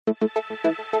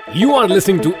You are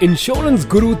listening to Insurance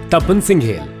Guru Tapan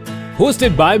Singhel,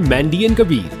 hosted by Mandy and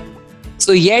Kabir.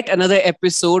 So yet another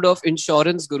episode of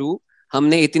Insurance Guru.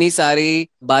 हमने इतनी सारी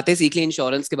बातें सीख ली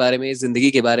insurance के बारे में,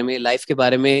 जिंदगी के बारे में, लाइफ के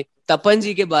बारे में, तपन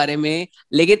जी के बारे में,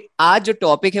 लेकिन आज जो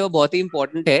टॉपिक है वो बहुत ही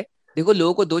इंपॉर्टेंट है. देखो,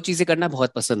 लोगों को दो चीजें करना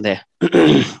बहुत पसंद है.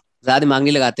 ज्यादा दिमाग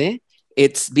नहीं लगाते हैं.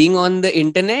 It's being on the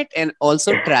internet and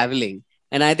also traveling.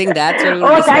 And I think that's what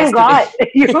Oh, thank God.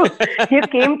 You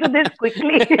came to this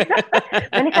quickly.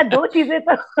 मैंने कहा दो चीजें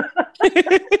तो.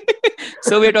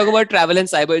 So we're talking about travel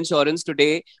and cyber insurance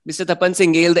today. Mr. Tapan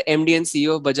Singhel, the MD and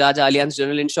CEO of Bajaj Allianz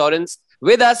General Insurance,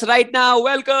 with us right now.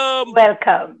 Welcome.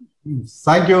 Welcome.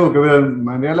 Thank you, Kavira.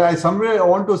 Maniela, I somewhere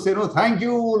want to say no, thank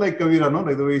you, like Kavira, no,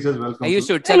 like the way he says welcome. You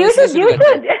should. You should.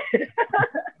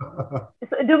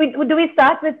 So do we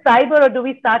start with cyber or do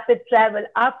we start with travel?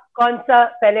 आप कौन सा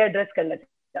पहले address करना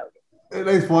चाहोगे?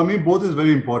 Like for me, both is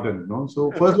very important, no.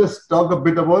 So first, let's talk a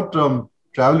bit about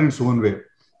travel in its own way.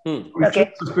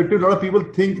 Okay. Perspective, a lot of people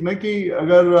think, na, कि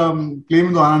अगर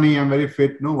claim तो आना नहीं, I'm very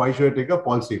fit, no. Why should I take a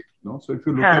policy? No. So if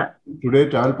you look at today,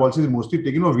 travel policy is mostly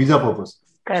taken for visa purpose.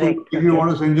 Correct. So if you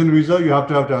want a Schengen visa, you have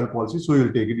to have travel policy, so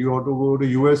you'll take it. You want to go to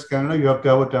US, Canada, you have to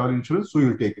have a travel insurance, so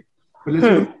you'll take it. But let's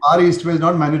say our East is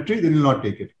not mandatory, then you'll not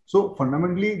take it. So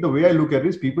fundamentally, the way I look at it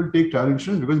is people take travel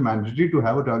insurance because it's mandatory to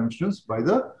have a travel insurance for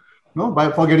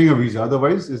getting a visa.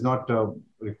 Otherwise, it's not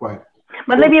required.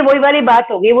 मतलब ये वही वाली बात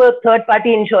होगी, वो third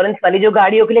party insurance वाली जो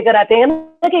गाड़ियों के लिए कराते हैं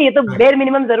ना, कि ये तो बेयर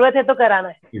मिनिमम जरूरत है तो कराना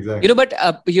है. Exactly. But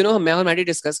मैं और मैडी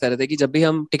डिस्कस कर रहे थे कि जब भी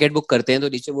हम टिकट बुक करते हैं तो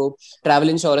नीचे वो ट्रैवल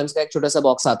इंश्योरेंस का एक छोटा सा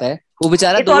बॉक्स आता है. वो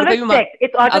बेचारा ₹2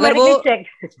 भी अगर वो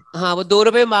वो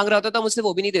 ₹2 मांग रहा होता तो हम उसे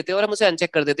वो भी नहीं देते और हम उसे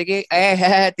अनचेक कर देते कि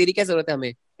तेरी क्या जरूरत है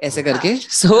हमें, ऐसे करके.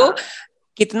 सो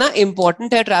कितना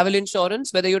इंपॉर्टेंट है travel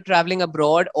insurance, whether you're travelling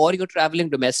abroad और यूर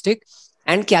ट्रैवलिंग डोमेस्टिक,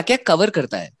 एंड क्या क्या कवर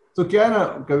करता है. तो क्या है ना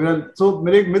कविरा, तो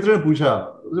मेरे एक मित्र ने पूछा,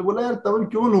 उसे बोला यार तवन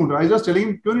क्यों लूं, आई जस्ट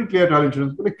टेलिंग क्यों नहीं क्लियर ट्रैवल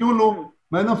इंश्योरेंस. बोले क्यों लूं,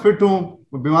 मैं ना फिट हूं,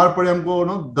 बीमार पड़े हमको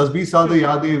 10-20 साल तो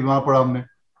याद है बीमार पड़ा हमने,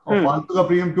 और फालतू का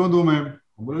प्रीमियम क्यों दूं मैं.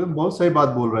 बोले बहुत सही बात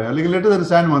बोल रहा है, लेकिन let us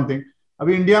understand one thing.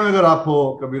 अभी इंडिया में अगर आप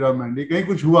हो कबीरा मंडी, कहीं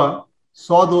कुछ हुआ,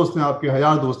 100 दोस्त हैं आपके,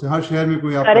 1000 दोस्त हैं, हर शहर में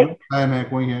कोई आपका फैन है,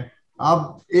 कोई है,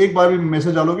 आप एक बार भी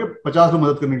मैसेज डालोगे 50 लोग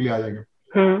मदद करने के लिए आ जाएंगे.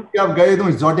 कि आप गए एकदम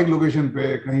एक्सोटिक लोकेशन पे,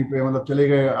 कहीं पे मतलब चले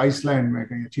गए आइसलैंड में,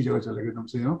 कहीं अच्छी जगह चले गए एकदम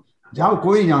से, जहाँ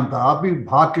कोई नहीं जानता, आप भी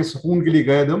भाग के सुकून के लिए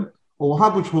गए एकदम, और वहां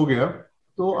कुछ हो गया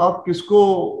तो आप किसको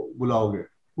बुलाओगे?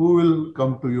 Who will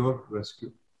come to your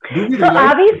rescue? So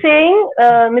are we saying,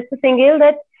 Mr. Singhel,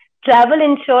 that travel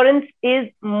insurance is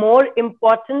more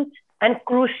important and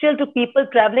crucial to people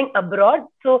traveling abroad?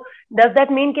 So does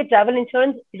that mean कि travel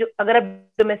insurance जो अगर आप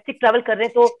domestic travel कर रहे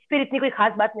हैं तो फिर इतनी कोई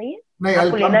खास बात नहीं है? नहीं,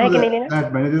 I'll come to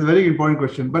that. It is a very important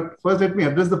question. But first, let me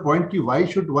address the point कि why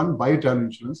should one buy travel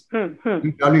insurance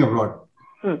in traveling abroad?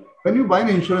 When you buy an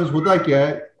insurance, होता क्या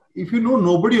है? If you know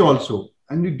nobody also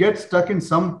and you get stuck in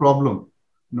some problem,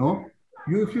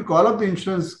 if you call up the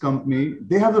insurance company,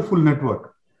 they have the full network.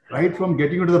 Right, from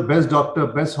getting you to the best doctor,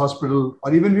 best hospital,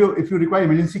 or even if you require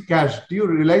emergency cash. Do you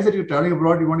realize that you're traveling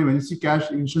abroad, you want emergency cash,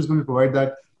 insurance is going to provide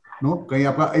that? No,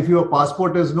 if your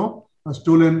passport is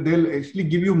stolen, they'll actually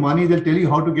give you money, they'll tell you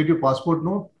how to get your passport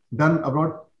done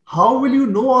abroad. How will you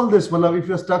know all this, Malab, if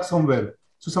you're stuck somewhere?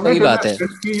 So sometimes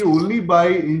you only buy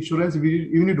insurance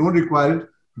even you don't require it,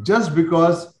 just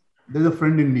because there's a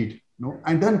friend in need.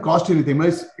 And doesn't cost you anything.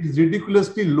 It's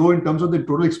ridiculously low in terms of the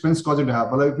total expense cost it to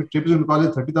have. If your trip is going to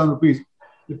cost 30,000 rupees,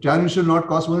 the travel insurance will not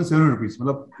cost more than 700 rupees.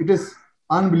 It is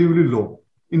unbelievably low.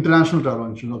 International travel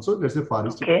insurance also, let's say Far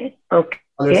East.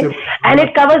 Okay. And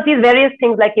it covers these various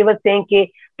things like you were saying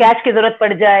कि cash की जरूरत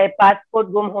पड़ जाए, passport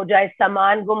गुम हो जाए,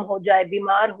 सामान गुम हो जाए,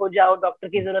 बीमार हो जाओ, डॉक्टर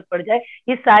की जरूरत पड़ जाए,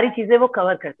 ये सारी चीजें वो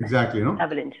कवर करता है. Exactly,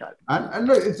 travel insurance.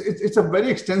 And it's a very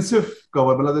extensive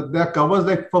cover. There are covers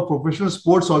like for professional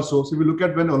sports also. So if you look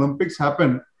at when Olympics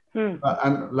happen,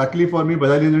 and luckily for me,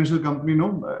 Bajaj Allianz company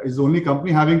is the only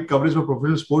company having coverage for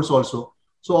professional sports also.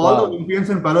 So all the Olympians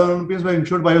and Paralympians were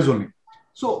insured by us only.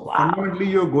 So fundamentally,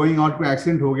 you're going out to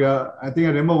accident ho gaya. I think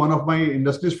I remember one of my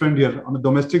industry's friend here on the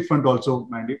domestic front also,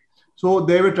 Mandy. So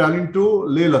they were traveling to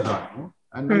Leh Ladakh,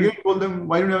 and again told them,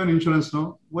 why don't you have an insurance?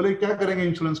 Bole, kya karenge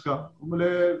insurance ka?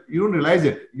 Bole, you don't realize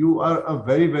it. You are a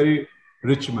very, very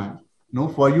rich man.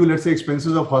 For you, let's say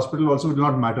expenses of hospital also will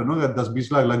not matter. That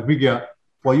 10-20 lakh lag bhi gaya.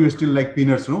 For you, it's still like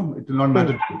peanuts. It will not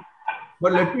matter to you.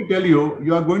 But let me tell you,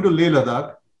 you are going to Leh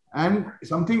Ladakh, and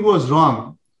something goes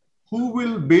wrong. Who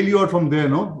will bail you out from there?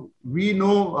 We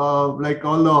know like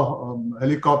all the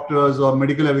helicopters or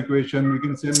medical evacuation, we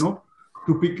can send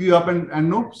to pick you up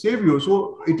and save you.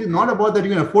 So it is not about that you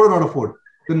can afford or not afford.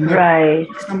 The net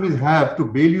companies have to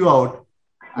bail you out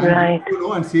and,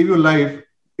 and save your life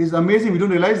is amazing. We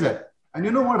don't realize that. And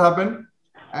you know what happened?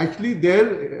 Actually,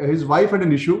 his wife had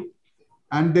an issue,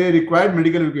 and they required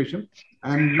medical education,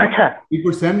 and he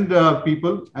could send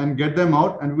people and get them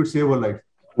out, and we could save her life.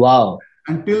 Wow.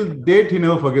 Until date, he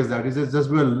never forgets that. He says, just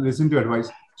well, listen to advice.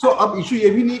 So, अब issue ये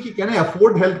भी नहीं कि can I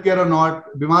afford healthcare or not?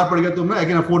 बीमार पड़ गया तो मैं I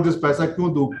can afford this पैसा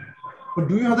क्यों दूँ? But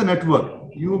do you have the network?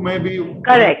 You may be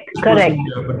correct.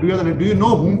 But do you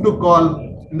know whom to call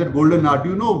in that golden hour? Do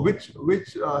you know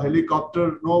which helicopter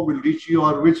will reach you,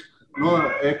 or which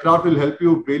aircraft will help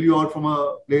you bail you out from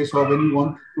a place, or when you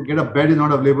want to get a bed is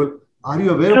not available? Are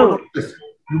you aware of this?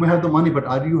 You may have the money, but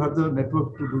are you have the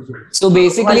network to do so? So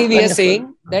basically, we are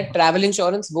saying that travel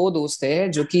insurance वो दोस्त है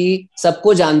जो कि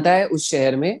सबको जानता है उस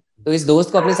शहर में, तो इस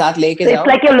दोस्त को अपने साथ लेके जाओ.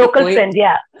 It's like your local friend,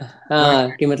 yeah. हाँ,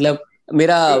 कि मतलब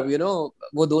मेरा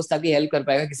वो दोस्त आपकी हेल्प कर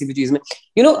पाएगा किसी भी चीज में.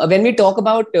 When we talk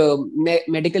about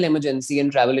medical emergency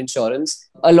and travel insurance,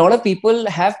 a lot of people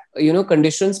have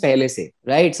conditions पहले से,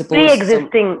 right? Suppose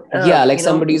pre-existing. Like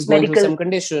somebody is going through some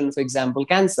condition, for example,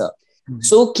 cancer.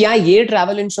 So क्या ये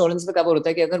ट्रैवल इंश्योरेंस में cover होता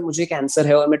है कि अगर मुझे कैंसर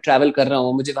है और मैं ट्रैवल कर रहा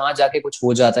हूँ, मुझे वहां जाके कुछ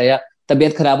हो जाता है या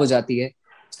तबीयत खराब हो जाती है,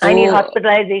 I need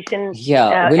hospitalization,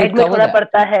 एडमिट होना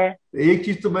पड़ता है. एक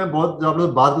चीज तो मैं बहुत आप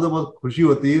लोग बात करते बहुत खुशी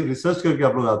होती है, रिसर्च करके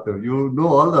आप लोग आते हो, you know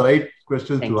all the right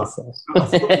questions to ask.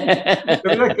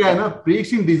 क्या है ना,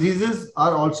 pre-existing diseases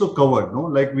are also covered, no?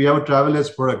 Like we have a travel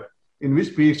as product in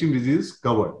which pre-existing disease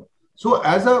covered. So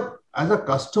as a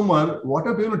customer, what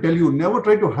are people tell you? Never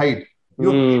try to hide.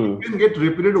 You can get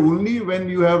repeated only when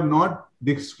you have not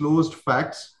disclosed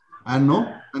facts, and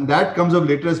that comes up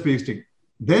later as pre-existing.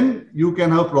 Then you can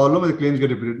have a problem when the claims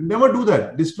get repeated. Never do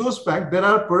that. Disclose fact. There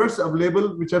are products available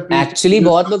which are actually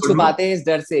बहुत लोग छुपाते हैं इस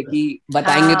डर से कि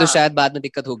बताएंगे तो शायद बाद में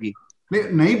दिक्कत होगी.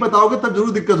 नहीं बताओगे तब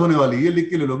जरूर दिक्कत होने वाली है. ये लिख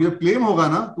के ले लो. जब क्लेम होगा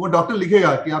ना तो वो डॉक्टर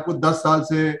लिखेगा कि आपको 10 साल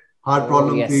से हार्ट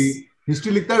प्रॉब्लम थी.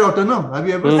 हिस्ट्री लिखता है डॉक्टर ना. Have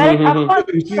you ever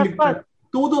हिस्ट्री लिखता है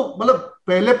तो मतलब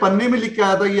पहले पन्ने में लिख के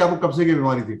आया था कि आपको कब से की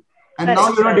बीमारी थी. And now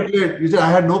you're not declared. You say I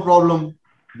had no problem.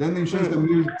 Then the insurance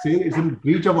company will say it's in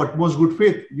breach of utmost good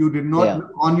faith. You did not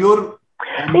on your.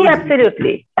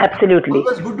 Absolutely.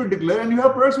 Always good to declare, and you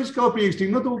have products which cover pre-existing.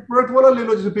 तो product वाला ले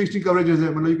लो जैसे pre-existing coverages है.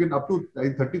 मतलब you can up to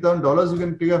 $30,000 you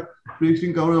can take a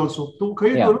pre-existing coverage also. तो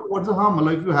खरीद लो. What's the harm?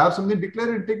 Like if you have something,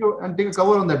 declare it, take a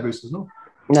cover on that basis. No.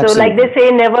 So like they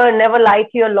say, never lie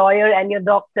to your lawyer and your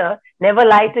doctor. Never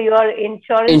lie to your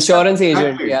insurance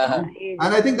agent. Yeah.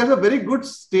 And I think that's a very good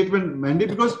statement, Mandy,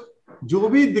 because जो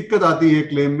भी दिक्कत आती है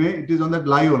claim में, it is on that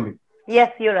lie only.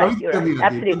 Yes, you're right.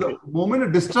 Absolutely. The moment a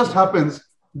distrust happens,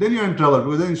 then you're in trouble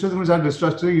because the insurance companies are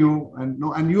distrusting you,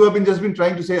 and you have just been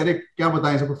trying to say, अरे क्या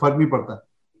बताएं, सबको फर्क नहीं पड़ता.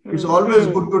 It's always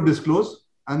good to disclose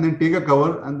and then take a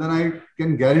cover, and then I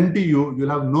can guarantee you'll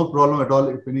have no problem at all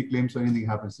if any claims or anything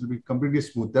happens. It'll be completely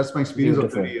smooth. That's my experience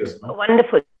of 30 years.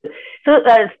 Wonderful. So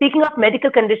speaking of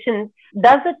medical conditions,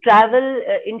 does the travel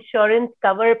insurance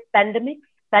cover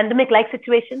pandemic-like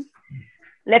situations?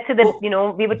 Let's say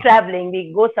that we were traveling,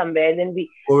 we go somewhere, then we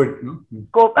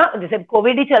COVID, जैसे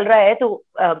COVID ही चल रहा है तो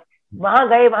वहां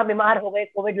गए, वहां बीमार हो गए,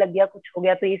 कोविड लग गया, कुछ हो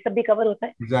गया, तो ये सब भी कवर होता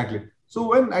है. Exactly. So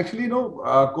when actually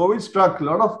COVID struck, a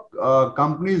lot of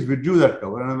companies withdrew that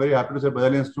cover, and I'm very happy to say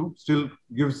Bajaj too still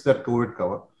gives that COVID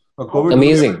cover. COVID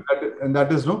amazing, and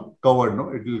that is covered.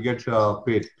 It will get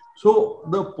paid. So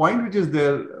the point which is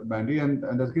there, Mandy, and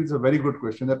that is a very good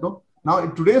question. That now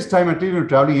in today's time, at least you're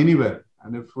traveling anywhere,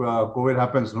 and if COVID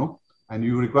happens, and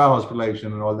you require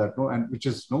hospitalization and all that, and which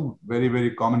is very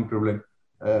very common prevalent,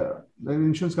 then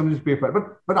insurance companies pay for it.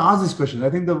 But ask this question. I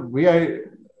think the way I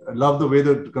love the way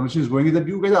the conversation is going is that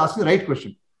you guys are asking the right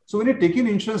question. So when you're taking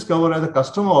insurance cover as a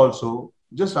customer also,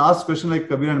 just ask question like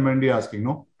Kabir and Mandy asking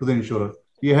to the insurer,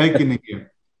 ये है कि नहीं है,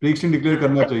 pre-existing declare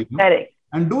करना चाहिए. Correct.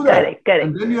 And do that. Correct.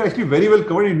 And then you're actually very well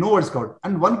covered. You know what's covered.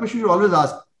 And one question you always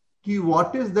ask,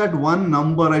 what is that one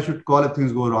number I should call if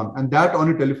things go wrong? And that on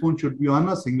your telephone should be on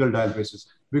a single dial basis.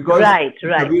 Because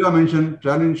Kabira mentioned,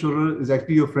 travel insurer is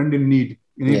actually your friend in need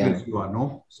in any place you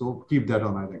are. So keep that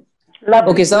on, I think.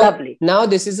 Lovely, okay, so lovely. Now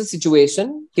this is a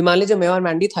situation कि मान लीजिए मैं और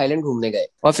Mandy Thailand घूमने गए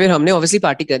और फिर हमने ऑब्वियसली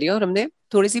पार्टी करी और हमने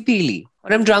थोड़ी सी पी ली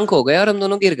और हम ड्रंक हो गए और हम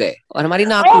दोनों गिर गए और हमारी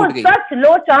नाक टूट गई. Such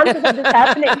low chances of this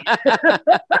happening.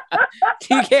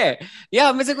 ठीक है, या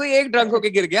हमें से कोई एक ड्रंक होके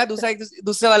गिर गया,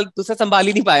 दूसरा संभाल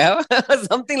ही नहीं पाया.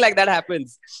 Something like that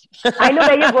happens. I know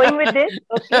where you're going with this.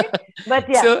 Okay, but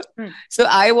yeah. So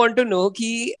I want to know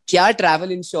कि क्या travel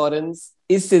insurance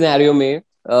इस सिनेरियो में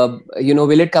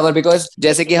will it cover, because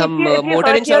जैसे कि हम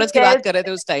motor insurance की बात कर रहे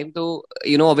थे उस टाइम, तो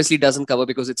obviously it doesn't cover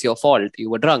because it's your fault, you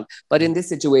were drunk, but in this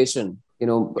situation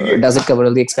does it cover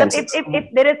all the expenses? If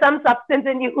there is some substance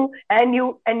in you and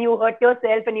you hurt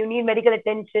yourself and you need medical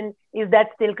attention, is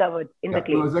that still covered in the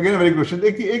claim? No, it's again a very good question.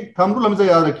 एक thumb rule हमेशा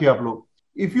याद रखिए आप लोग.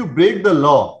 If you break the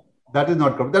law, that is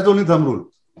not covered. That's the only thumb rule.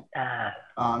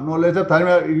 No, let's say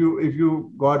if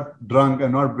you got drunk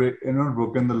and not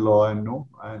broken the law and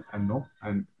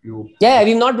you. Yeah,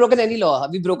 we've not broken any law.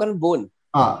 We've broken bone.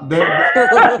 Then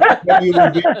you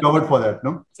will be covered for that,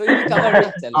 no? So you'll be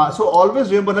covered. So always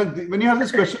remember, like, when you have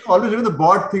this question, always remember the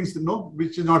broad things,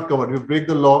 which is not covered. You break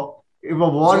the law. If a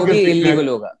war gets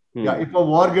declared, if a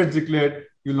war gets declared,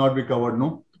 you'll not be covered,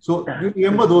 no? So you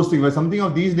remember those things. When something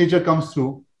of these nature comes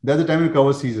through, that's the time your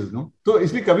cover ceases, no? तो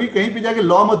इसलिए कभी कहीं पे जाके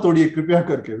law मत तोड़िए कृपया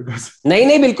करके.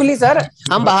 नहीं बिल्कुल नहीं सर.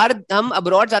 हम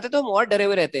अब्रॉड जाते तो हम और डरे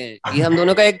हुए रहते हैं. ये हम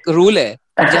दोनों का एक रूल है.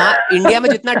 जहाँ इंडिया में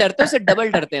जितना डरते हैं उससे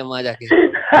डबल डरते हैं वहां जाके.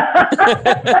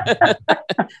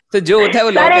 तो जो होता है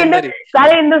वो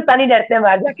सारे हिंदुस्तानी डरते हैं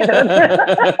बाहर जाके.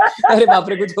 अरे बाप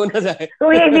रे कुछ हो ना जाए.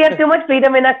 We have too much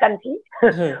freedom in our country.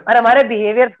 और हमारा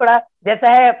बिहेवियर थोड़ा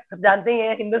जैसा है, जानते ही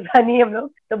हैं हिंदुस्तानी हम लोग,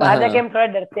 तो बाहर जाके हम थोड़ा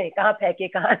डरते हैं. कहाँ फेंके,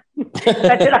 कहाँ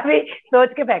कचरा भी सोच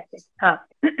के फेंकते. हाँ.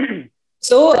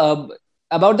 So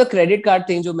about the credit card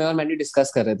thing जो मैं और मैंडी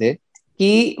डिस्कस कर रहे थे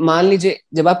कि मान लीजिए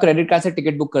जब आप क्रेडिट कार्ड से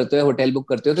टिकट बुक करते हो, होटल बुक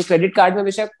करते हो, तो क्रेडिट कार्ड में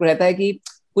हमेशा रहता है कि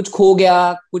कुछ खो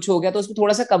गया, कुछ हो गया, तो उसमें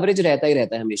थोड़ा सा कवरेज रहता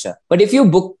है हमेशा. But if you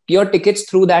book your tickets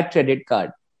through that credit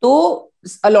card, तो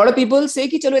अ लॉट ऑफ पीपल से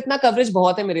कि चलो इतना कवरेज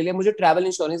बहुत है मेरे लिए, मुझे ट्रैवल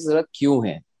इंश्योरेंस जरूरत क्यों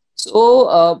है.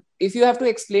 So if you have to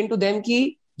explain to them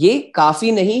कि ये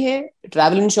काफी नहीं है,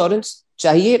 ट्रैवल इंश्योरेंस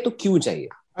चाहिए तो क्यों चाहिए.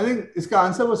 आई थिंक इसका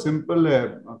आंसर वो सिंपल है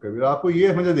कबीर. आपको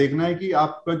ये मुझे देखना है कि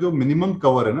आपका जो मिनिमम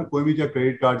कवर है ना, कोई भी चाहे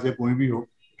क्रेडिट कार्ड से कोई भी हो,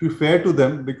 to be fair to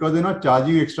them, because they're not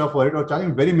charging you extra for it or charging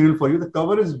very minimal for you. The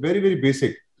cover is very very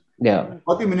basic. Yeah.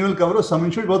 बहुत ही minimal cover और sum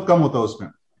insured बहुत कम होता है उसमें.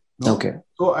 Okay.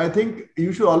 So I think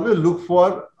you should always look for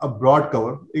a broad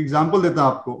cover. Example देता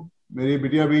हूँ आपको. मेरी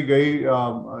बिटिया भी गई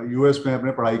US में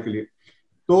अपने पढ़ाई के लिए,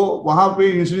 तो वहाँ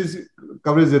पे इंश्योरेंस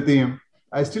कवरेज देती हैं.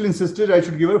 I still insisted I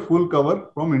should give her full cover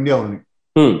from India only.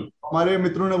 हमारे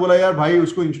मित्रों ने बोला यार भाई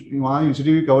उसको वहाँ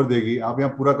इंश्योरेंस भी कवर देगी, आप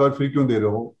यहाँ पूरा कवर फ्री क्यों दे रहे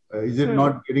हो? Is it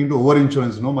not getting to over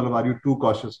insurance? No, मतलब are you too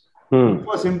cautious?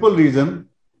 For a simple reason,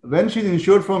 when she's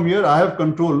insured from here, I have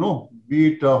control. No, be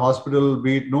it hospital,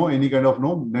 be it any kind of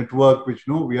network which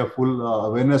we have full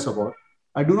awareness about.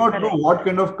 I do not know what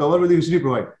kind of cover will the insurance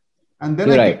provide, and then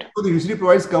the insurance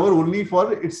provides cover only for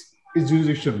its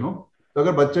jurisdiction. No, so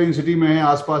अगर बच्चा university में है,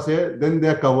 आसपास है, then they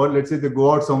are covered. Let's say they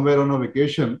go out somewhere on a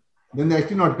vacation, then they are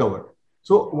actually not covered.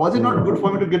 So was it not good for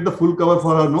me to get the full cover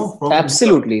for her? No,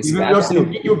 absolutely.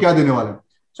 क्यों क्या देने वाले?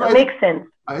 So makes sense.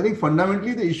 I think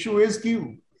fundamentally the issue is कि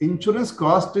insurance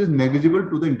cost is negligible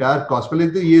to the entire cost. पहले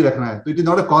तो ये रखना है. So it is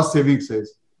not a cost saving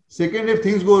exercise. Second, if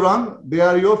things go wrong, they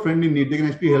are your friend in need. They can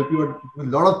actually help you with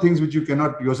a lot of things which you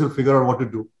cannot yourself figure out what to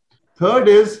do.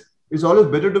 Third is, it's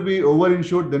always better to be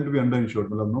over-insured than to be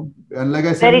under-insured. No? And like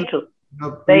I said, very true.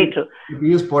 Very true. In the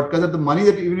previous podcast, that the money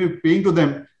that even you're paying to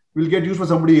them will get used for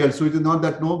somebody else. So it is not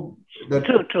that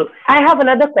True. I have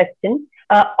another question.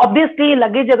 Obviously,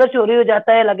 luggage अगर चोरी हो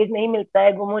जाता है, luggage नहीं मिलता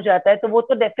है, गुम हो जाता है, तो वो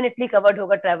तो definitely covered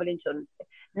होगा travel insurance से.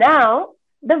 Now,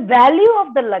 the value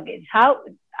of the luggage,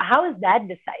 how is that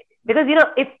decided? Because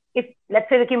if let's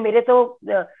say कि मेरे तो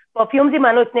परफ्यूम्स ही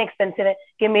मानो इतने एक्सपेंसिव है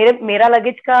कि मेरा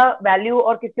लगेज का वैल्यू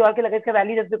और किसी और के लगेज का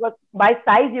value, just because by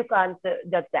size you can't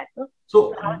judge that. No?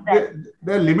 So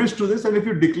there are limits to this, and if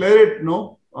you declare it,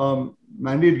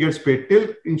 Mandy, it gets paid till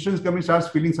insurance company starts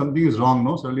feeling something is wrong.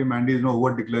 No, suddenly Mandy is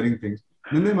over declaring things.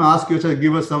 Then they ask you,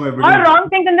 give us some evidence. All wrong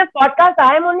things in this podcast,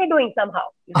 I am only doing somehow.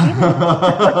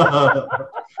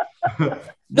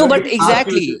 No, but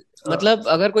exactly. मतलब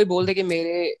अगर कोई बोल दे कि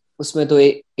मेरे उसमें तो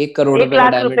 1 करोड़ रुपए का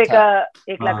डायमंड था,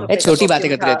 1 लाख रुपए छोटी बातें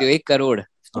करती रहती हो, 1 करोड़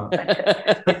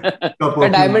का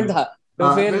डायमंड था,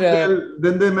 तो फिर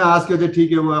दिन मैं आस्क किया,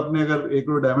 ठीक है, वो आपने अगर 1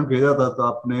 करोड़ डायमंड खरीदा था तो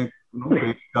आपने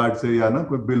क्रेडिट कार्ड से या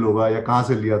कोई बिल होगा या कहाँ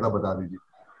से लिया था बता दीजिए.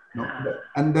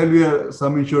 And then we are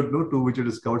sum insured to which it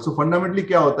is covered. So fundamentally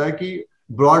क्या होता है कि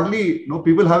broadly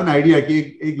people have an idea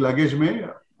कि एक luggage में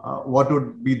what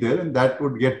would be there, and that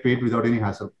would get paid without any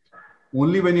hassle.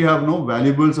 Only when you have no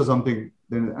valuables or something,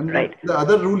 then right. The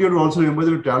other rule you have to also remember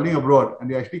that you're traveling abroad and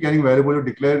you're actually carrying valuables, you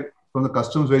declare from the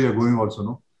customs where you're going also.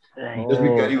 No, right. Just be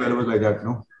carrying valuables like that.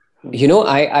 No.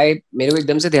 I मेरे को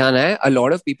एकदम से ध्यान आया, a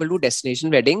lot of people do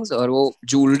destination weddings और वो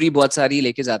jewelry बहुत सारी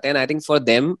लेके जाते हैं, and I think for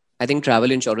them, I think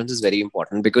travel insurance is very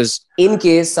important because in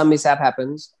case some mishap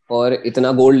happens और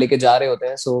इतना gold लेके जा रहे होते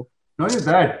हैं, so not just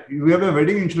that, we have a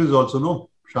wedding insurance also, no?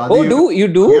 Shadi, oh, you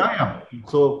do? Yeah.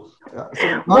 So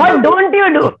what don't you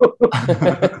do?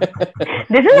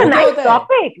 This is a nice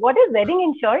topic. What is wedding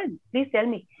insurance? Please tell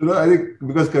me. I think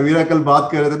because कबीरा कल बात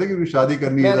कर रहे थे कि शादी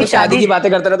करनी है. मैं शादी की बातें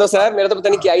करते रहता हूँ सर. मेरा तो पता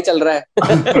नहीं क्या ही चल रहा है.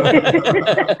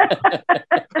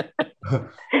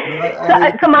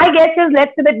 So my guess is,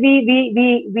 let's say that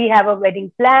we have a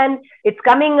wedding plan. It's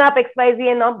coming up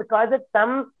XYZ, and now because of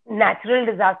some natural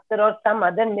disaster or some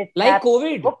other mishap, like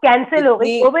COVID, वो cancel हो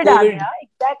गई. COVID आ गया.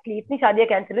 Exactly. इतनी शादियां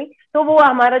cancel हुई. तो वो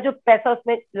हमारा जो पैसा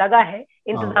उसमें लगा है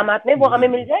इंतजामात में, वो हमें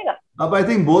मिल जाएगा. अब I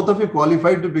think both of you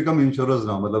qualified to become insurers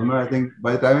now. मतलब I think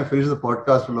by the time I finish the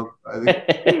podcast, I think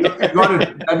you got it.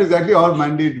 That is exactly how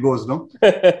mandate goes, no?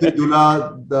 दूल्हा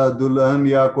दुल्हन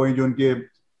या कोई जो उनके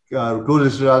close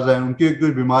रिश्तेदार हैं, उनकी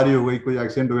कोई बीमारी हो गई, कोई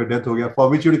एक्सीडेंट हो गया, डेथ हो गया, for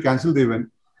which you cancel the event,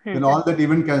 then all that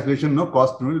event cancellation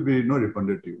cost will be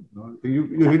refunded to you.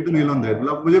 You hit the nail on the head.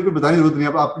 मतलब मुझे कोई बताने की जरूरत नहीं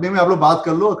है. अपने में आप लोग बात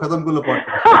कर लो और खत्म कर लो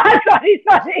podcast. Sorry.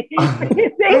 Sorry.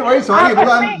 I'm so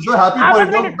happy for it.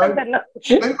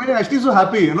 I'm actually so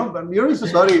happy. You're so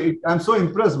sorry. I'm so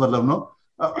impressed. मतलब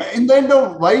in the end,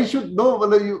 why should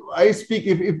I speak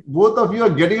if both of you are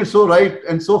getting it so right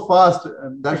and so fast?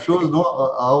 That shows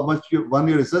how much one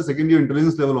your research, second your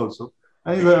intelligence level also.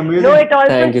 And it's amazing. No, it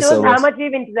also shows how much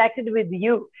we've interacted with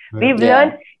you. We've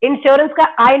learned insurance का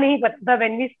I नहीं पता था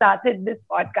when we started this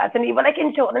podcast, and we were like,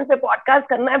 insurance पे podcast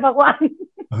करना है भगवान.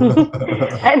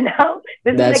 And now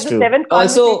this That's is like true. the seventh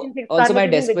conversation.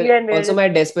 Also my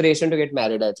desperation to get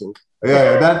married, I think.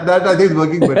 Yeah, that I think is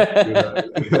working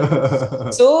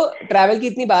better. So travel की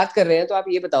इतनी बात कर रहे हैं, तो आप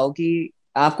ये बताओ कि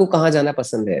आपको कहाँ जाना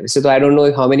पसंद है? वैसे तो I don't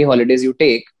know how many holidays you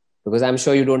take, because I'm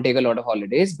sure you don't take a lot of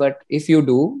holidays, but if you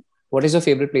do, what is your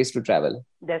favorite place to travel?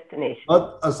 Destination.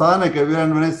 बहुत आसान है Kabir,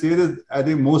 and when I say this, I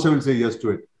think most will say yes to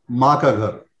it. माँ का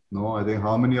घर. No, I think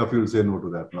how many of you will say no to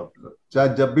that? चाहे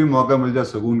जब भी मौका मिल जाए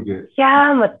सुकून के.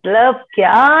 क्या मतलब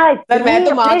क्या? सर मैं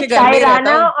तो माँ के घर में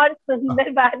रहता हूँ और सुंदर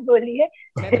बात बोली है.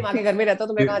 मैं तो माँ के घर में रहता हूँ,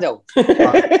 तो मैं कहाँ जाऊँ?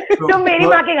 तुम मेरी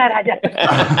माँ के घर आ जाओ.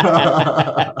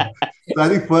 So I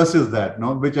think first is that,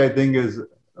 which I think is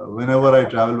whenever I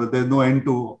travel, but there's no end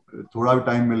to. थोड़ा भी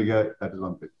time मिल गया, that is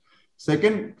one thing.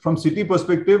 Second, from city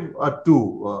perspective,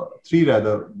 three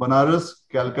rather, Banaras,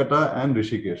 Calcutta, and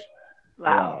Rishikesh.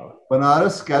 Wow.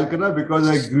 Banaras, Calcutta, because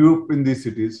I grew up in these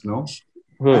cities,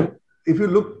 And if you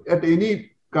look at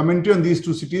any commentary on these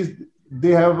two cities,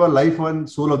 they have a life and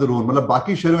soul of their own. मतलब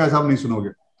बाकी शहरों में ऐसा आप नहीं सुनोगे.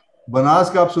 बनारस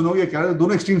का आप सुनोगे, क्या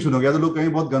दोनों एक्सट्रीम सुनोगे. या तो लोग कहीं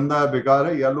बहुत गंदा है, बेकार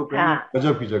है, या लोग कहीं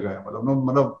गजब की जगह है.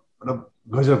 मतलब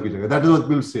गजब की जगह. That is what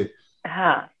people say.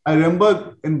 I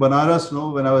remember in Banaras,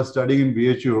 when I was studying in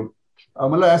BHU,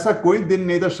 मतलब ऐसा कोई दिन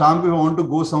नहीं था शाम को want to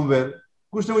go somewhere,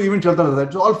 कुछ ना कुछ इवेंट चलता रहता है.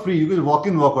 It's all free. You can walk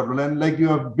in, walk out, and like you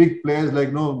have big players like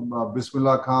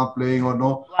Bismillah Khan playing or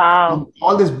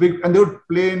all this big, and they would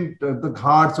play in the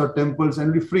ghats or temples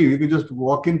and be free. You can just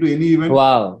walk into any event.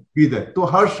 Wow. Be there. तो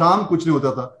हर शाम कुछ नहीं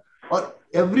होता था. और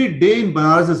every day in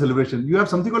Banaras is a celebration. You have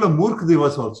something called a Murkh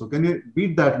Divas also. Can you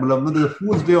beat that? मतलब there's a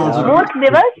Fool's Day also. Murkh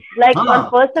Divas, like on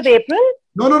 1st of April.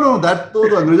 No. That तो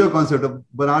अंग्रेजों concept है.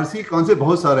 Banarasi concept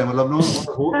बहुत सारे हैं. मतलब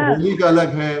होली का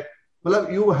अलग है. मतलब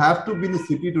you have to be in the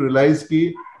city to realize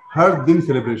कि हर दिन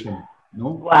celebration.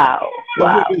 Wow.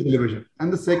 Celebration.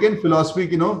 And the second philosophy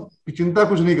कि कि चिंता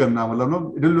कुछ नहीं करना.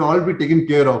 मतलब it will all be taken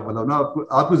care of. मतलब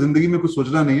आपको जिंदगी में कुछ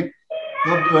सोचना नहीं है.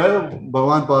 तो जो है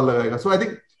भगवान पार लगाएगा. So I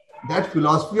think that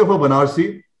philosophy of a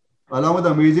Banarsi, along with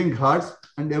the amazing ghats,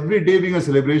 and every day being a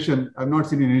celebration, I've not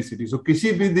seen in any city. So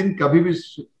किसी भी दिन, कभी भी,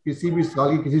 किसी भी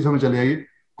साल की किसी समय चले आइए,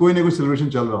 कोई ना कोई celebration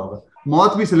चल रहा होगा.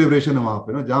 मौत भी celebration है वहाँ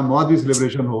पे, जहाँ मौत भी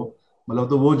celebration हो, मतलब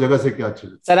तो वो जगह से क्या अच्छी.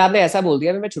 सर आपने ऐसा बोल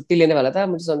दिया, मैं छुट्टी लेने वाला था,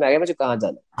 मुझे समझ में आ गया मुझे कहाँ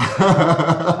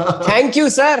जाना. Thank you,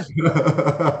 sir.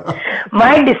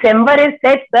 My December is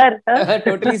set, sir.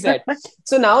 Totally set.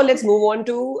 So now let's move on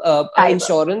to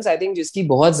insurance. I think जिसकी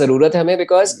बहुत जरूरत है हमें,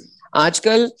 because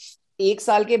आजकल 1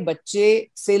 साल के बच्चे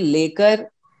से लेकर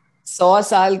 100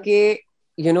 साल के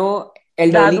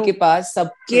एल्डरली के पास,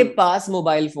 सबके पास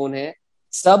मोबाइल फोन है.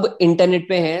 सब इंटरनेट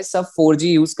पे हैं, सब 4G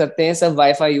यूज करते हैं, सब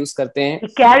वाईफाई यूज करते हैं. We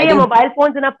carry our mobile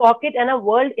phones in our pocket and a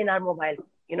world in our mobile.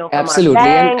 From Absolutely.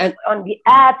 our banks, and on the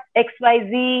apps,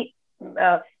 XYZ,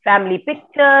 family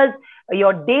pictures,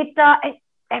 your data,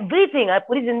 everything.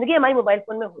 पूरी जिंदगी हमारी mobile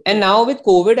phone में होती है. And now with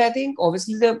COVID, I think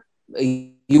obviously the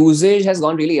usage has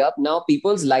gone really up. Now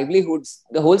people's livelihoods,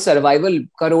 the whole survival,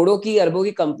 करोड़ों की अरबों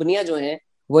की कंपनियां जो हैं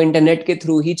वो इंटरनेट के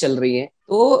थ्रू ही चल रही हैं.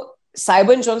 तो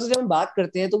साइबर इंश्योरेंस जब हम बात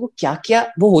करते हैं तो वो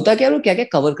होता क्या है और क्या क्या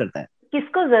कवर करता है?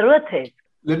 किसको जरूरत है?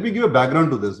 Let me give a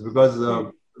background to this because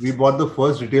we bought the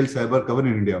first retail cyber cover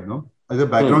in India. As a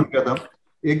background क्या था?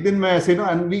 एक दिन मैं ऐसे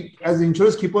and we as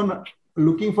insurers keep on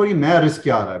looking for ये नया रिस्क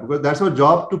क्या आ रहा है, because that's our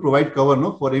job to provide cover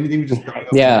for anything which is coming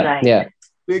up. Yeah.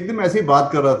 तो एक दिन मैं ऐसे ही बात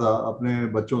कर रहा था अपने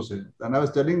बच्चों से, and I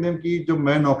was telling them कि जब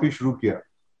मैं नौकरी शुरू किया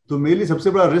तो मेरे लिए सबसे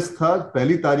बड़ा रिस्क था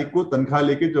पहली तारीख को तनख्वाह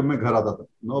लेके जब मैं घर आता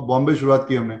था। बॉम्बे शुरुआत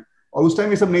की हमने, और उस टाइम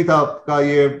ये सब नहीं था आपका,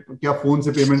 ये क्या फोन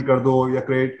से पेमेंट कर दो या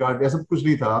क्रेडिट कार्ड, या सब कुछ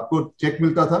नहीं था। आपको चेक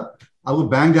मिलता था, आपको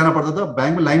बैंक जाना पड़ता था,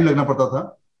 बैंक में लाइन लगना पड़ता था,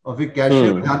 और फिर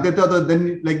कैशियर जानते थे तो then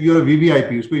like you are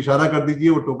VVIP, उसको इशारा कर दीजिए,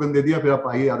 वो टोकन दे दिया, फिर आप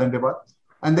आइए आधे घंटे बाद,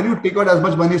 and then you take out as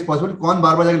much money as possible. कौन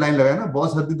बार बार जाकर लाइन लगाए ना,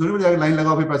 बॉस हर दिन थोड़ी जाकर लाइन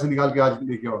लगाओ फिर पैसे निकाल के आज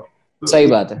लेके आओ। सही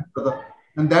बात है।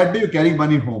 And that day you carrying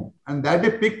money home, and that day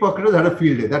pickpocketers had a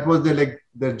field day. That was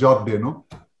their job day, no?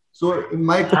 So in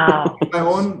my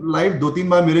own life, 2-3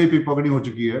 बार मेरे pickpocketing हो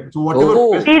चुकी है. So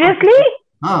whatever. Seriously?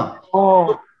 हाँ.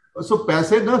 So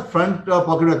पैसे ना front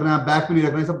pocket रखना है, back में नहीं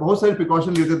रखना है, सब बहुत सारे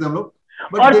precaution लेते थे हम लोग.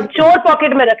 और चोर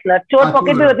पॉकेट में रखना, चोर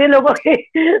पॉकेट में होती है लोगों के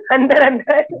अंदर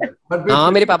अंदर।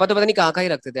 हाँ, मेरे पापा तो पता नहीं कहाँ ही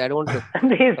रखते थे। I don't know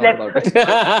about it.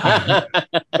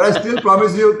 But I still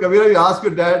promise you, Kabira, you ask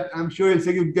your dad, I'm sure he'll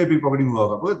say कि उनके pickpocketing हुआ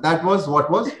होगा. That was what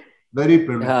was very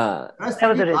prevalent. हाँ. आज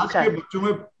के बच्चों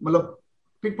में मतलब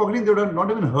pickpocketing they would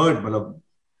not even heard मतलब,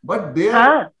 but they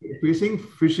are facing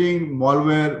phishing,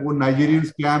 malware, वो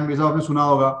Nigerian scam, ये सब आपने सुना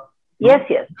होगा. Yes,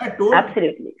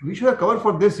 absolutely. We should have cover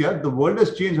for this, yeah. The world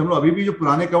has changed. हम लोग अभी भी जो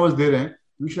पुराने covers दे रहे हैं,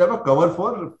 we should have a cover for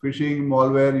phishing,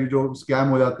 malware, ये जो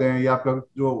scam हो जाते हैं, या आपका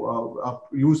जो आप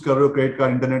use कर रहे हो credit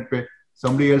card internet पे,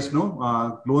 somebody else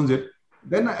clones it.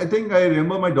 Then I think I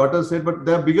remember my daughter said, but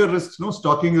there are bigger risks,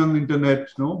 stalking on the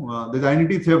internet, there's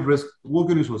identity theft risk. वो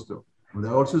क्यों नहीं सोचते हो?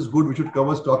 That also is good. We should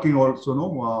cover stalking also,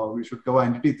 we should cover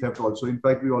identity theft also. In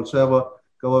fact, we also have a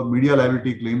cover media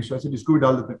liability claims. So I said, इसको भी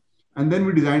डाल देते हैं. And then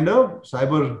we designed a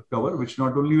cyber cover, which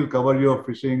not only will cover your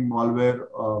phishing, malware,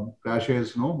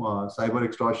 crashes, cyber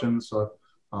extortions or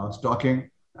stalking.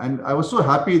 And I was so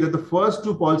happy that the first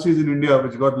 2 policies in India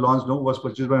which got launched was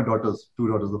purchased by my daughters, 2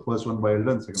 daughters. The first one by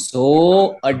Elder and second.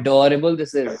 So adorable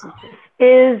this is.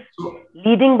 So,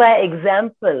 leading by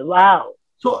example. Wow.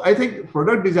 So I think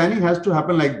product designing has to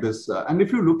happen like this. And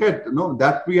if you look at,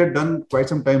 that we had done quite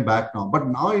some time back now. But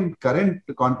now in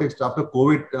current context, after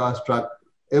COVID struck,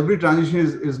 every transition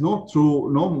is through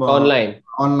online,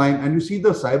 and you see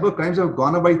the cyber crimes have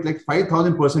gone up by like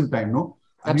 5,000% time. And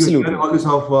absolutely, you all this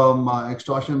of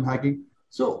extortion, hacking.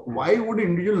 So why would an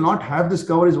individual not have this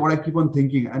cover is what I keep on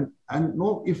thinking. And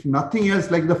no, if nothing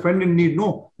else, like the friend in need,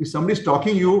 if somebody's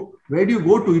stalking you, where do you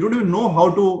go to? You don't even know how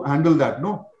to handle that.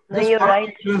 You're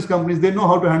right. Insurance companies, they know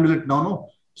how to handle it now.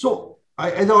 So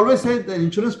as I always say, the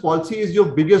insurance policy is your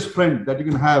biggest friend that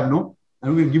you can have.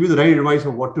 And we can give you the right advice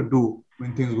of what to do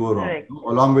when things go wrong.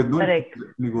 Along with if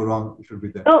you go wrong, it should be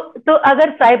there. तो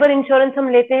अगर cyber insurance हम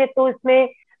लेते हैं तो इसमें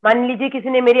मान लीजिए किसी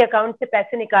ने मेरे अकाउंट से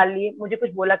पैसे निकाल लिए, मुझे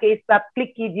कुछ बोला कि इस पे आप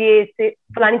क्लिक कीजिए, इससे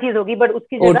फलानी चीज होगी, बट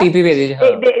उसकी जगह ओटीपी भेज दीजिए.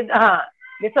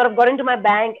 they sort of got into my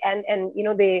bank and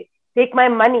they take my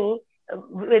money.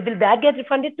 Will that get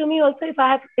refunded to me also if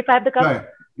I have the cover?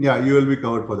 Yeah, you will be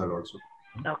covered for that also.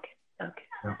 Okay.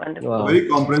 Yeah. Wonderful. Wow. Very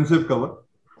comprehensive cover.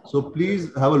 So please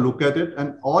have a look at it,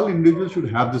 and all individuals should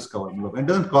have this cover. It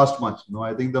doesn't cost much.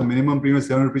 I think the minimum premium is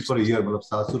 7 rupees for a year.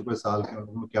 700 rupees साल के हम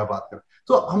लोग क्या बात कर.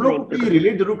 So हम लोग को ये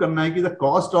relate जरूर करना है कि the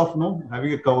cost of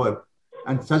having a cover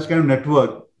and such kind of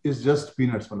network is just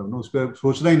peanuts. उस पर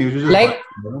सोचना ही नहीं. Like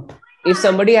if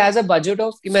somebody has a budget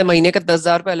of कि मैं महीने का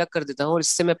 10,000 रुपए अलग कर देता हूँ और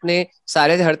इससे मैं अपने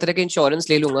सारे हर तरह के इंश्योरेंस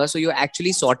ले लूंगा, so you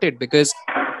actually sorted because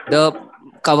the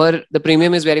cover, the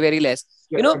premium is very, very less.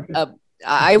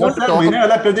 I want to talk. मैंने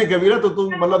अलग कर दिया कबीरा तो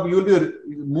तुम मतलब you will be the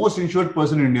most insured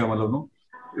person in India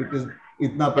it is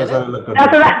इतना पैसा अलग कर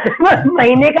दिया.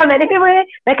 महीने का मैंने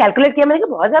कैलकुलेट किया, मैंने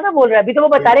बहुत ज्यादा बोल रहा है, अभी तो वो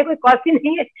बता रहे कोई कॉस्ट ही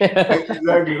नहीं है.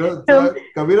 Exactly,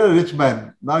 Kabira rich man,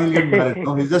 now he'll get married.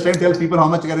 He's just trying to tell people how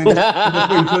much करेंगे.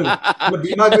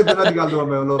 दिमाग में इतना निकाल दूंगा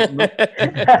मैं लोग.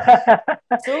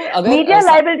 So मीडिया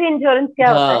लायबिलिटी इंश्योरेंस क्या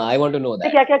होता है? I want to know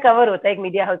that. क्या क्या कवर होता है एक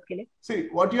मीडिया हाउस के लिए? See,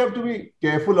 what you have to be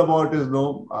careful about is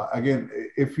again,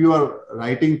 if you are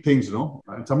writing things,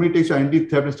 and somebody takes your identity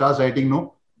theft and starts writing,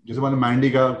 जैसे मैंने मैंडी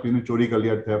का चोरी कर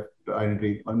लिया theft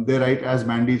identity, and they write as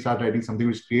Mandy start writing something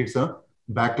which creates a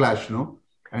backlash,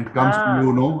 and comes to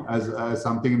you, as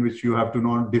something in which you have to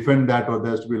defend that, or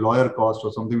there has to be lawyer cost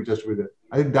or something which has to be there.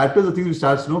 I think that is the thing which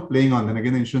starts playing on. Then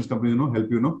again, the insurance companies help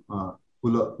you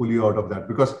pull you out of that,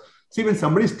 because see, when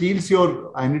somebody steals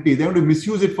your identity, they want to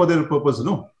misuse it for their purpose.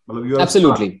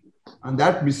 Absolutely. And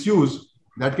that misuse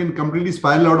that can completely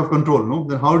spiral out of control.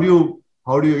 Then how do you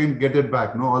again get it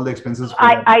back? All the expenses.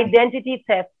 Identity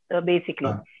theft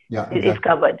basically is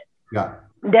covered. Yeah.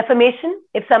 Defamation,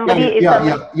 if somebody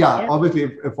obviously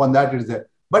if on that is there.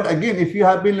 But again, if you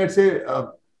have been, let's say,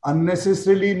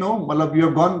 unnecessarily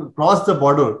you have crossed the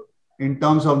border in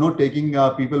terms of taking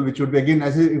people, which would be again,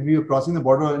 as if you're crossing the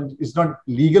border and it's not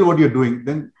legal what you're doing,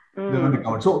 then they're not be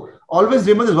covered. So always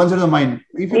remember this one side of the mind.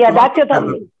 If you that's your thumb.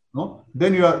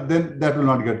 Then that will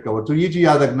not get covered. So ये चीज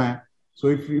याद रखना है. So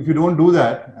if you don't do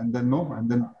that, and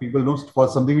then people know for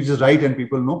something which is right, and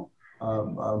people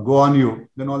go on you,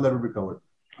 then all that will be covered.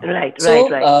 Right.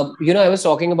 I was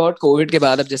talking about COVID के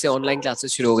बाद अब जैसे online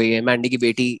classes शुरू हो गई है. मैंडी की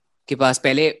बेटी के पास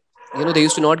पहले they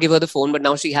used to not give her the phone, but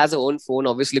now she has her own phone,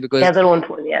 obviously, because she has her own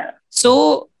phone. Yeah. So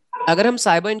अगर हम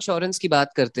साइबर इंश्योरेंस की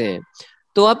बात करते हैं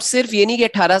तो अब सिर्फ ये नहीं कि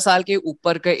 18 साल के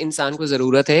ऊपर के इंसान को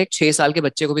जरूरत है, 6 साल के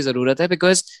बच्चे को भी जरूरत है,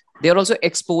 because they are also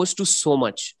exposed to so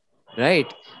much,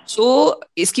 right? So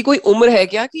इसकी कोई उम्र है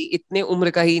क्या कि इतने उम्र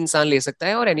का ही इंसान ले सकता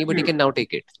है, और anybody can now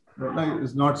take it? No,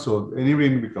 it's not so. Anybody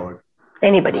can be covered.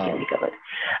 Anybody can be covered.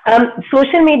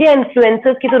 Social media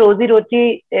influencers की तो रोजी रोटी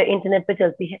इंटरनेट पे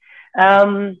चलती है.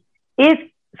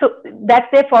 So that's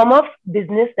their form of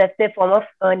business, that's their form of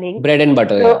earning. Bread and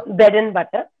butter. So bread and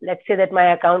butter. Let's say that my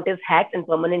account is hacked and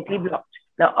permanently blocked.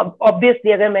 Now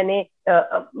obviously अगर मैंने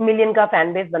million का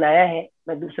fan base बनाया है,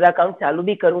 मैं दूसरा account चालू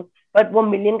भी करूं, but वो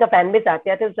मिलियन का फैन बेस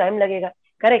आते तो टाइम लगेगा.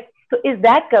 Correct. So is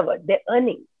that covered? They're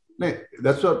earning. No,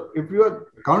 that's what. If your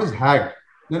account is hacked,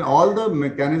 then all the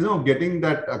mechanism of getting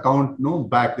that account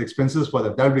back, the expenses for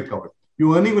that will be covered.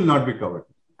 Your earning will not be covered.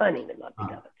 Earning will not be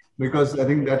covered. Because I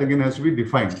think that again has to be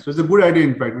defined. So it's a good idea.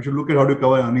 In fact, we should look at how to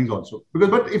cover earnings also.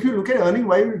 But if you look at earning,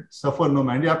 why will it suffer? No,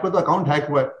 man, आपका तो account hack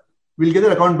हुआ है. We'll get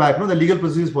the account back. No, the legal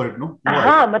procedures for it. No.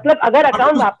 हाँ, मतलब अगर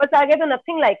account वापस आ गया तो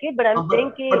nothing like it. But I'm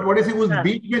saying कि. But what is it? उस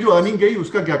बीच में जो earning गई,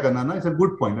 उसका क्या करना ना? It's a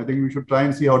good point. I think we should try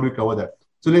and see how do we cover that.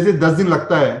 So let's say 10 दिन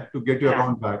लगता है to get your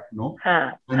account back. No.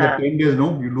 And the 10 days,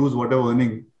 you lose whatever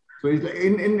earning. So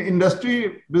in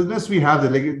industry business we have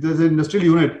that. Like there's an industrial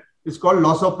unit. It's called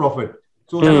loss of profit.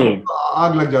 So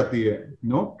आग लग जाती है,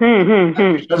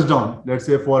 it shuts down, let's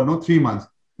say for 3 months.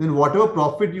 Then whatever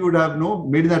profit you would have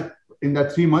made in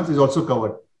that 3 months is also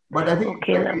covered. But I think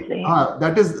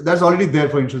that's already there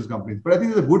for insurance companies. But I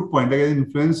think it's a good point. Like an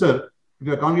influencer, if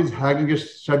your account is hacked and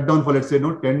gets shut down for let's say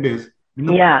 10 days,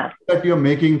 that you're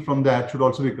making from that should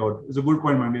also be covered. It's a good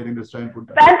point, Mandy. I think let's try and put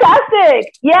that.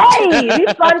 Fantastic! Yay!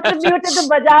 We've contributed to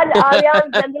Bajaj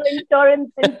Allianz General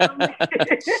Insurance.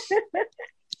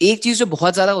 एक चीज जो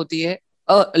बहुत ज्यादा होती है,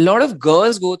 a lot of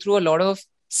girls go through a lot of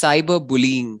cyber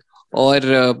bullying और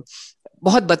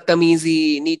बहुत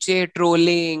बदतमीजी, नीचे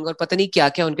ट्रोलिंग और पता नहीं क्या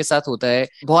क्या उनके साथ होता है.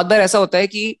 बहुत बार ऐसा होता है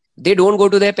कि they don't go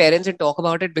to their parents and talk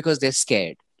about it because they're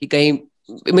scared कि कहीं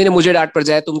मुझे डांट पड़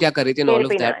जाए, तुम क्या कर रही थी, and all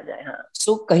of that.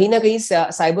 So कहीं ना कहीं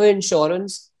cyber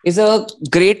insurance is a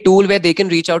great tool where they can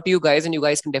reach out to you guys and you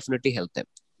guys can definitely help them.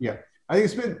 Yeah, I think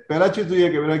इसमें पहला चीज तो ये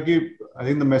है कि I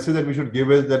think the message that we should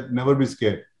give is that never be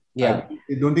scared. Yeah.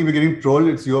 I don't think we're getting trolled.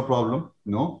 It's your problem.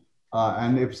 No.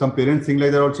 And if some parents think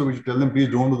like that also, we should tell them, please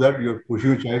don't do that. You're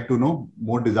pushing your child to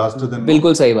more disaster than.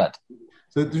 बिल्कुल सही बात.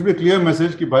 So it should be a clear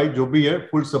message कि भाई जो भी है,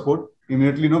 full support.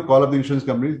 Immediately call up the insurance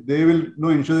companies. They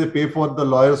will ensure they pay for the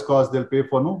lawyer's cost. They'll pay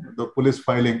for the police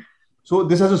filing. So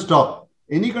this has to stop.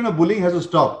 Any kind of bullying has to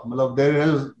stop.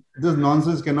 This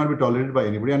nonsense cannot be tolerated by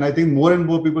anybody. And I think more and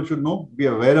more people should be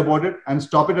aware about it and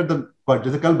stop it at the part.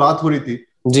 जैसे कल बात हो रही थी.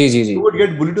 जी. You would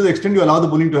get bullied to the extent you allow the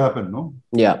bullying to happen, no?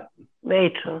 Yeah. Very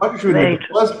true. But you should be the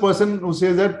first person who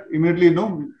says that immediately,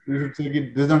 you should say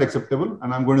this is not acceptable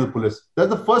and I'm going to the police.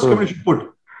 That's the first comment you should put.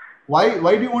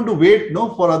 Why do you want to wait,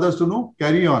 for others to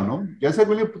carry on, जैसे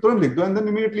बोलिए तुरंत लिख दो and then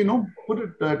immediately put it,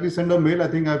 at least send a mail. I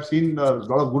think I've seen a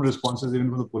lot of good responses even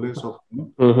from the police.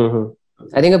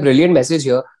 I think a brilliant message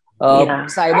here.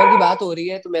 Cyber की बात हो रही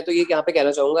है तो मैं तो ये यहाँ पे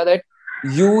कहना चाहूंगा that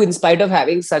you, in spite of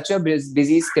having such a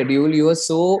busy schedule, you are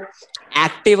so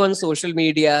active on social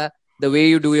media, the way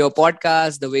you do your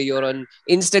podcast, the way you're on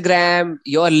Instagram,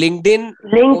 your LinkedIn.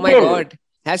 Oh my God,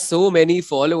 has so many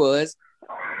followers.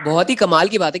 बहुत ही कमाल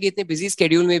की बात है कि इतने busy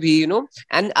schedule में भी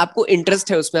and आपको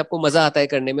इंटरेस्ट है उसमें, आपको मजा आता है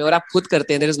करने में और आप खुद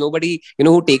करते हैं. There is nobody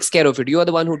who takes care of it. You are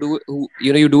the one who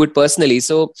you do it personally.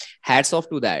 So hats off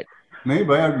to that. नहीं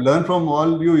भाई, I've learned from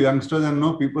all you youngsters and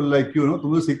people like you.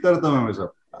 तुमसे सीखता रहता हूं मैं हमेशा.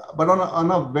 But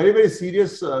on a very very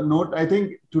serious note, I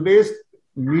think today's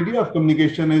media of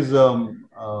communication is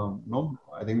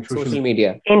I think social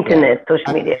media, internet,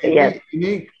 social media. Yes.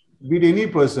 With any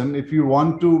person, if you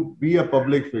want to be a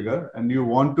public figure and you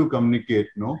want to communicate,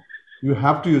 you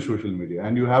have to use social media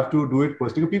and you have to do it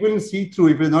personally. People can see through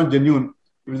if it's not genuine,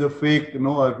 if it's a fake,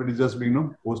 or if it is just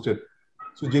being posted.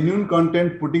 So genuine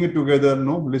content, putting it together,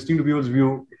 listening to people's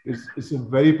view, it's a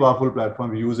very powerful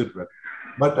platform. Use it well.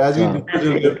 But as you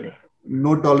discussed,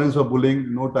 no tolerance for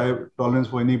bullying, no tolerance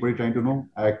for anybody trying to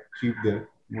act cheap there.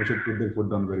 We should put their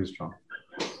foot down very strong.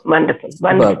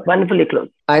 wonderfully close.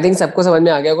 I think सबको समझ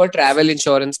में आ गया होगा travel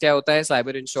insurance क्या होता है,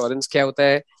 cyber insurance क्या होता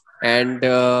है, एंड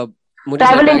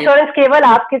ट्रैवल इंश्योरेंस केवल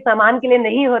आपके सामान के लिए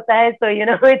नहीं होता है, so you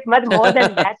know it's much more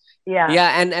than that.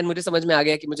 Yeah, and मुझे समझ में आ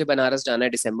गया कि मुझे बनारस जाना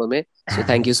है दिसंबर में, so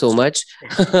thank you so much.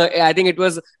 I think it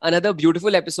was another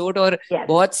beautiful episode और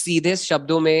बहुत सीधे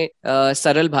शब्दों में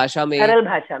सरल भाषा में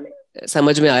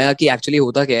समझ में आया कि एक्चुअली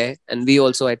होता क्या है, and we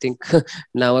also I think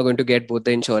now are going to get both the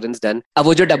insurance done. अब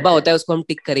वो जो डब्बा होता है उसको हम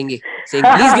टिक करेंगे, saying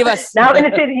please give us. Now when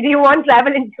it is you want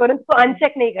travel insurance तो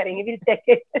अनचेक नहीं करेंगे, will check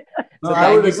it. No, I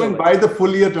would recommend buy the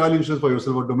full year travel insurance for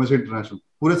yourself for domestic international.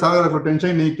 पूरे साल का रखो,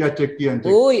 tension नहीं क्या check किया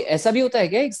अनचेक. ओह ऐसा भी होता है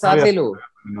क्या, एक साथ ले लो?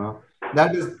 No,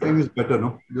 that is thing is better, no?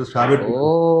 Just have it.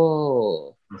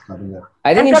 Oh.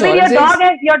 I think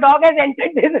your dog has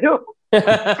entered this room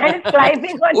and it's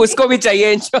climbing on. उसको भी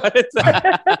चाहिए insurance.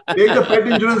 Take the pet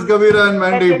insurance, Kabira and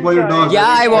Mandy, for your dog.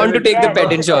 Yeah, I want to take the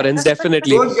pet insurance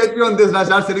definitely. Don't get me on this. Now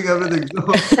start selling everything. So,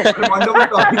 wonderful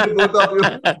talking to both of you.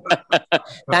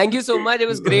 Thank you so much.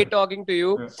 It was great talking to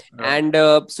you. And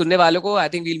सुनने वालों को, I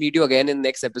think we'll meet you again in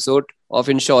next episode of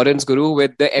Insurance Guru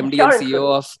with the MD and CEO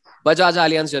of Bajaj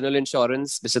Allianz General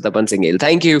Insurance, Mr. Tapan Singhel.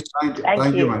 Thank you.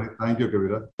 Thank you, man. Thank you,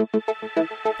 Kabira.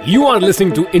 You are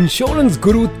listening to Insurance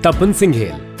Guru Tapan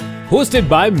Singhel, hosted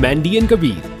by Mandy and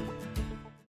Kabir.